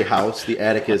modern day house, the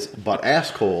attic is butt ass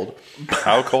cold.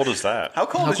 How cold is that? How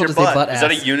cold How is cold your is a butt? butt Is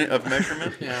that a ass? unit of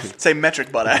measurement? Say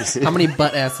metric butt ass. How many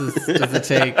butt asses does it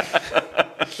take?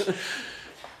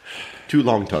 2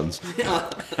 long tons.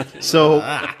 So,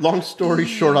 long story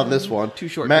short on this one. 2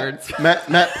 short Matt, birds.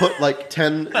 Matt put like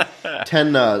 10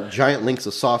 giant links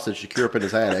of sausage to cure up in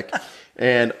his attic.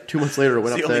 And 2 months later, I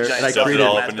went It's up the only there giant and I stuff created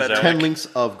all up in his 10 attic. links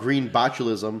of green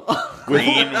botulism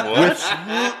Green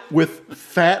what? with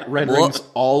fat renderings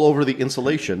all over the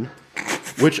insulation,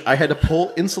 which I had to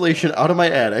pull insulation out of my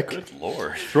attic, Good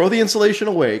lord. throw the insulation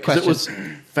away because it was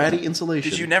Question. fatty insulation.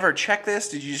 Did you never check this?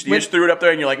 Did you just threw it up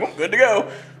there and you're like, well, good to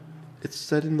go? It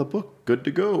said in the book, good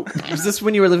to go. Was this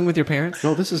when you were living with your parents?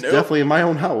 No, this is Nope. definitely in my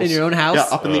own house. In your own house? Yeah,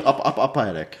 up in the up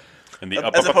attic. And the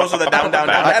As opposed to the down, down,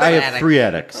 down. I attic? have 3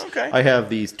 attics. Okay. I have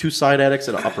these 2 side attics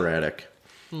and an upper attic.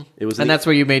 It was in And the that's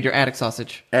where you made your attic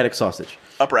sausage. attic sausage.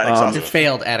 Upper attic Your sausage.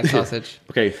 failed attic sausage.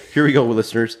 Okay, here we go,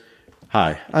 listeners.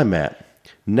 Hi, I'm Matt.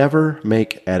 Never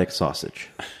make attic sausage.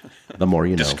 The more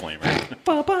you know. disclaimer.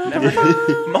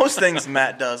 Most things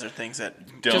Matt does are things that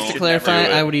Don't Just to do clarify,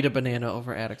 it. I would eat a banana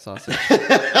over attic sausage.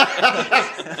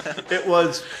 It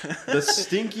was the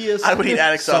stinkiest. I would eat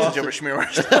attic sausage over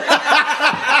schmearwurst.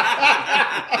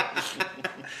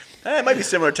 It might be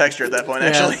similar texture at that point,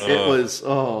 actually. It was.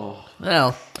 Oh,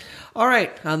 Well, all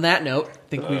right. On that note, I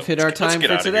think we've hit our let's time get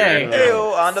for out of today. here. Ew,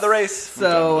 on to the race.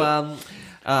 So,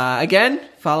 again,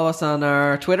 follow us on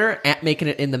our Twitter at Making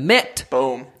It in the Mitt.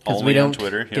 Boom. Because Only we on don't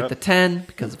Twitter, get yep. the 10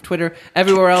 because of Twitter.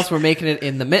 Everywhere else, we're making it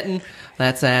in the mitten.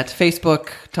 That's at Facebook,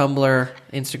 Tumblr,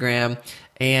 Instagram,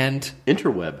 and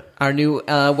interweb. our new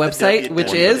website, W-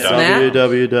 which is W- Matt.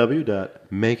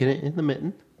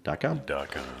 www.makingitinthemitten.com.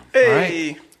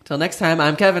 Hey, Till next time,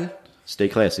 I'm Kevin. Stay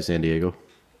classy, San Diego.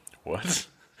 What?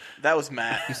 that was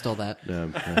Matt. You stole that.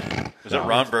 Is it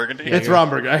Ron Burgundy? It's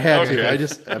Romberg. I had Okay. to.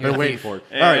 I've been waiting for it.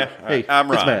 Yeah, All right. yeah. Hey, I'm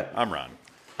it's Ron. Matt. I'm Ron.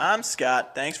 I'm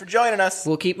Scott. Thanks for joining us.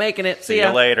 We'll keep making it. See you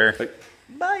later.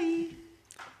 Bye.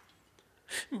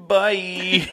 Bye.